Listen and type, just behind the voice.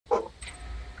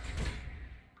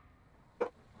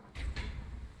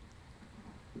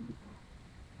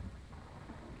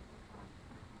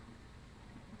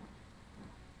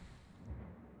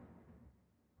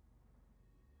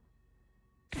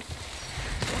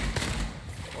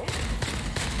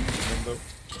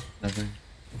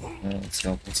think.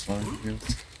 Scalpel's fine, I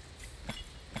guess.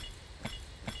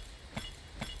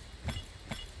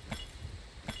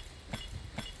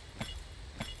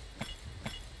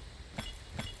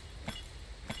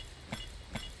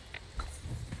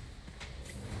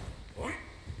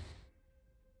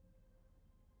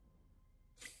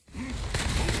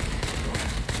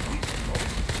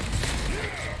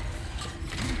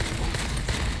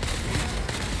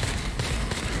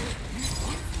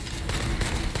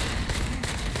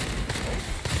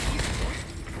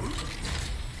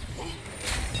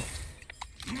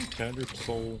 Standard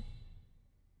soul.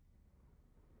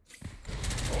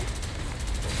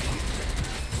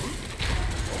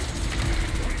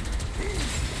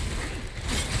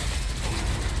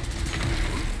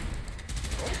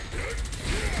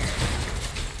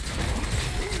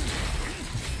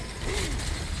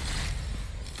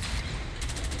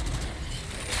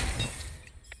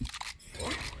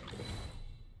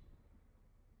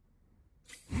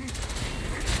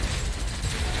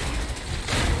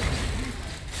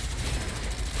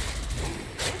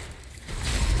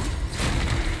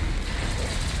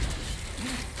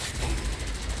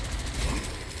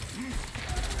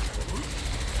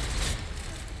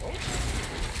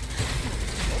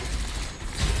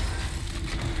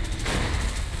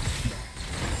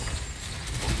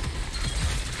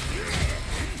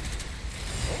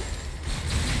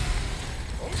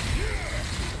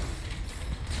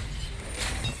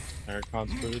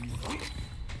 Aircon's good.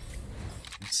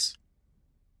 Nice.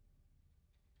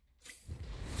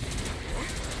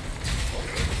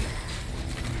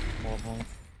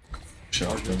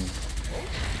 Shotgun.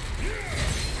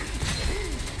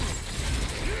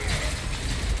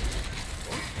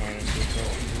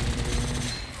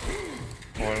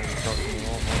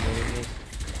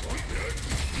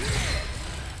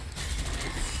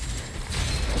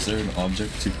 Is there an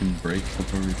object you can break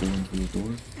before we go into the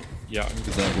door? Yeah,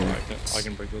 Does that work? I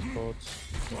can break those pods.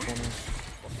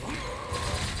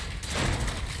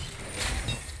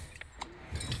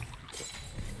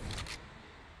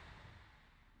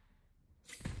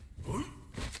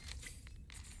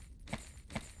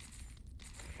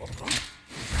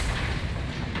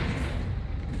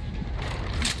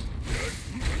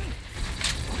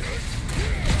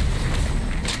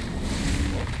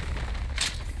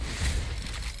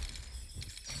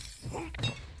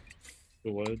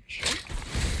 The wedge.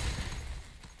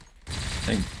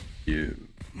 Thank you.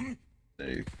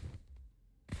 Dave.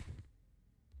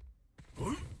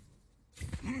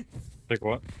 Take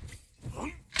what?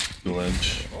 The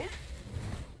ledge.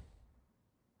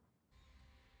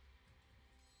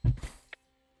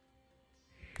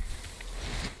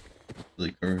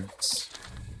 Really hurts.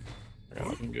 Yeah,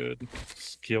 looking good.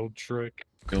 Skilled trick.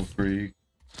 Skill freak.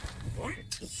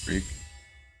 Skill freak.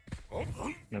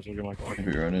 Might as well get my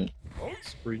Maybe run it.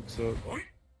 Spreaks up.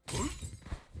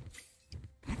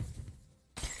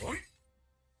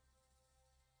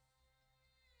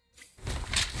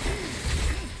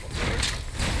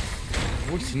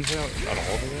 What seems out at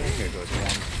all today? I can't go to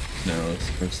one. No, it's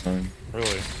the first time.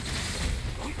 Really?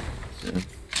 Yeah.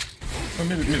 Or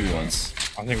maybe once.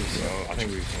 I think so. I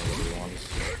think we've seen it once.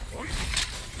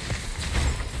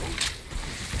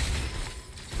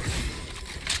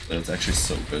 But it's actually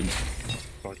so good.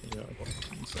 Fucking yeah,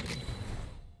 fucking insane.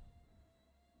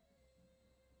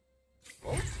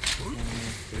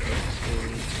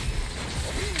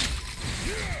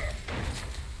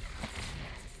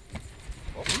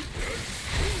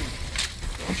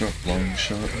 I'll drop long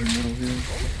shot in the middle here.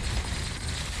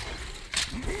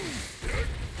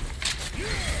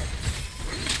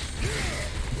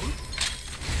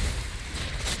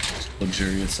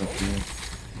 Luxurious up here.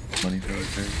 Money for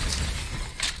luxurious.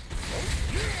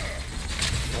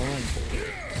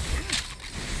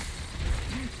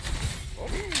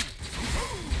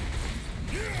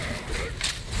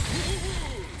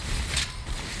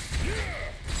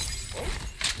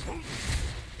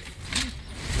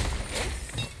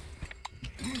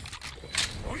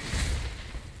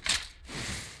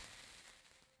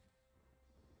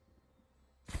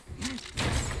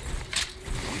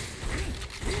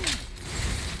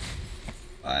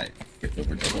 I get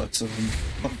over double X of him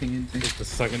fucking into. It's the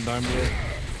second time today.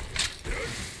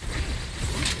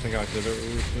 I think I did it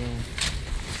earlier too.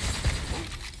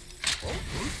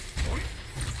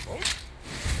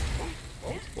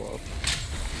 Bluff.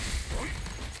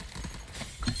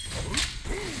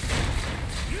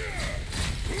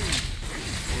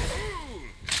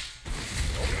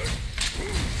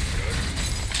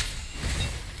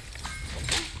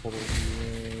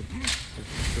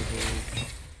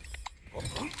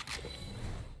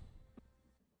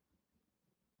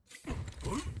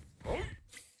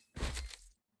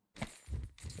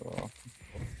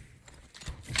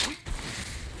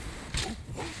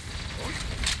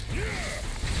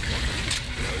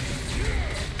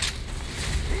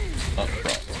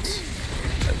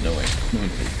 No way. No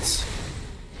invades.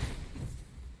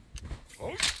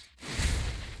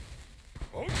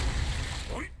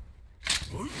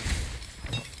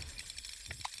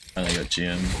 I got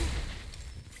GM.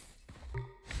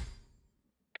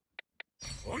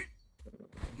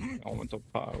 Elemental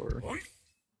power.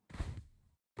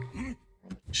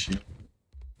 Shield.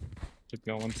 Took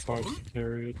the elemental power to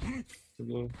carry it to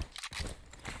the.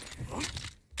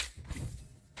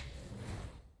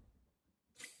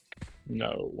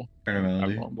 No.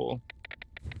 Carnivality. Abnormal.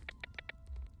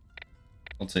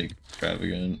 I'll take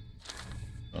Extravagant.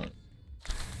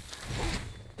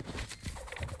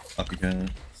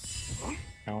 Copycat.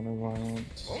 Counter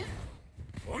violence.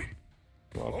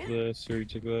 Drop this, or you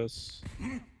take this.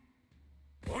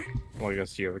 Well, I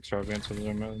guess you have extravagance, so it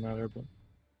doesn't really matter, but.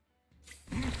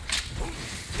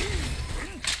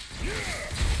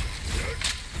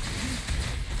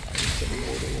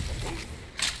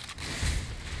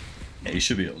 Yeah, you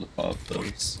should be able to pop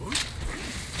those.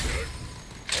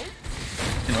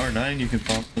 In R9 you can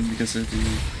pop them because they're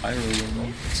the pyro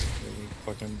ones.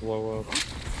 Fucking blow up.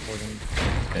 Fucking...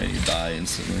 Yeah, you die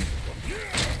instantly.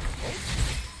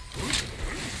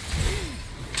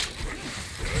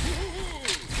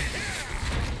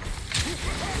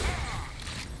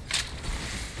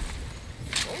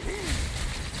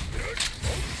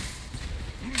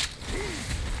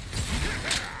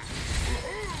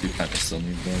 You kind of still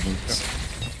need levels.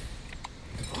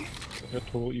 I got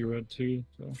total E-Red too,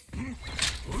 so.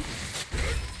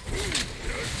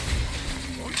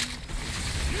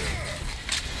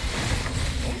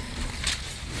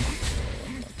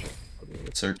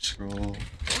 Search scroll.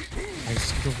 I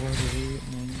skill it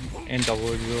and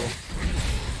double exil.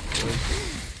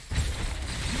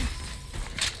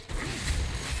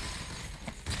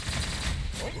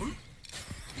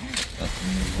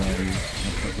 Nothing matters,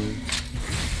 not probably.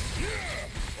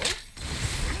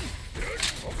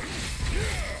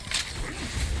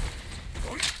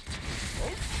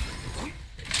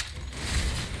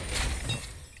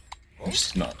 I'm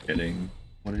just not getting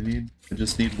what I need. I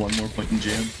just need one more point in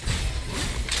jam.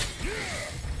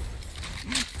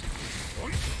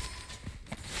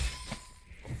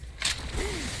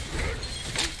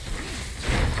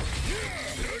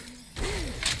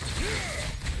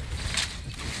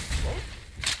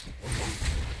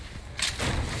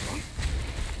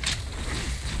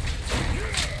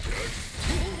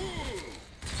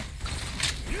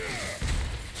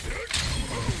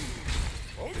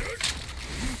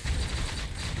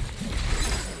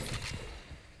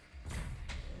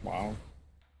 Wow.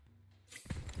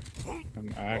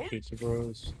 I'm actually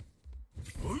surprised.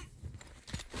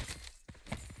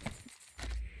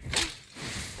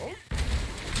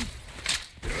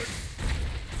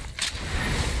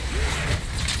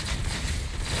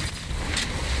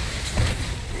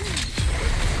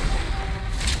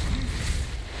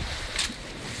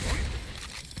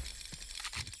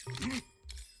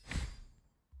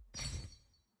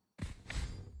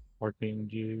 Arcane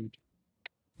Jade.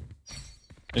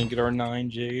 Didn't get our 9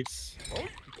 Jades.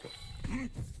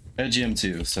 I had GM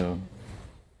too, so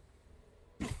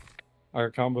Our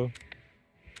combo.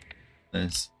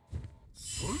 nice.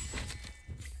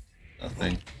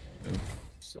 Nothing. No.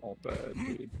 It's all bad,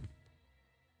 dude.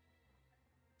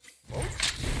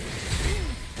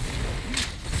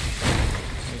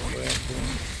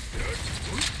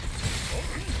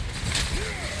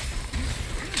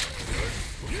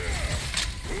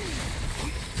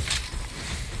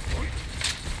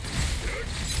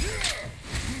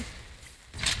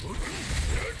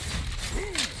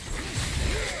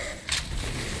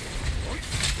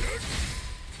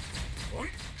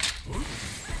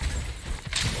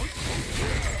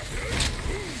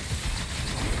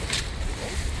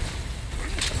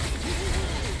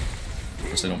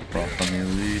 Guess I don't proc on the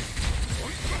elite.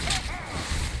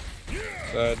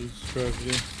 That is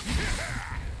strategy.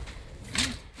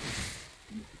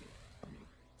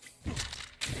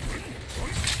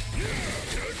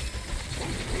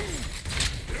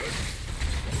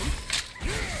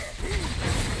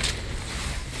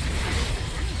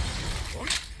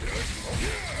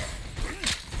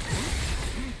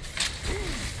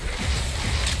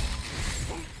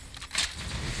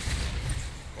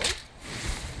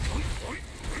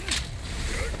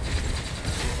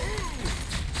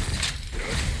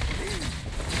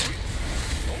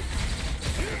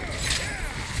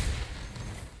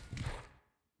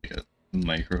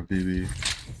 Micro PB.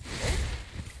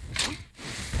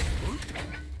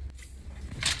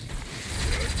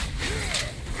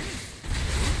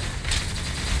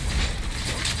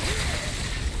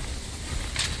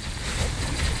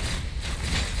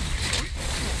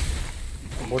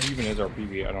 What even is our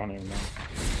PB? I don't even know.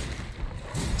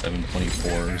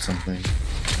 724 or something.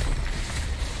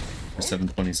 Or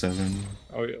 727.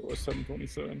 Oh yeah, it was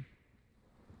 727.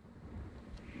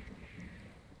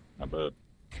 Not bad.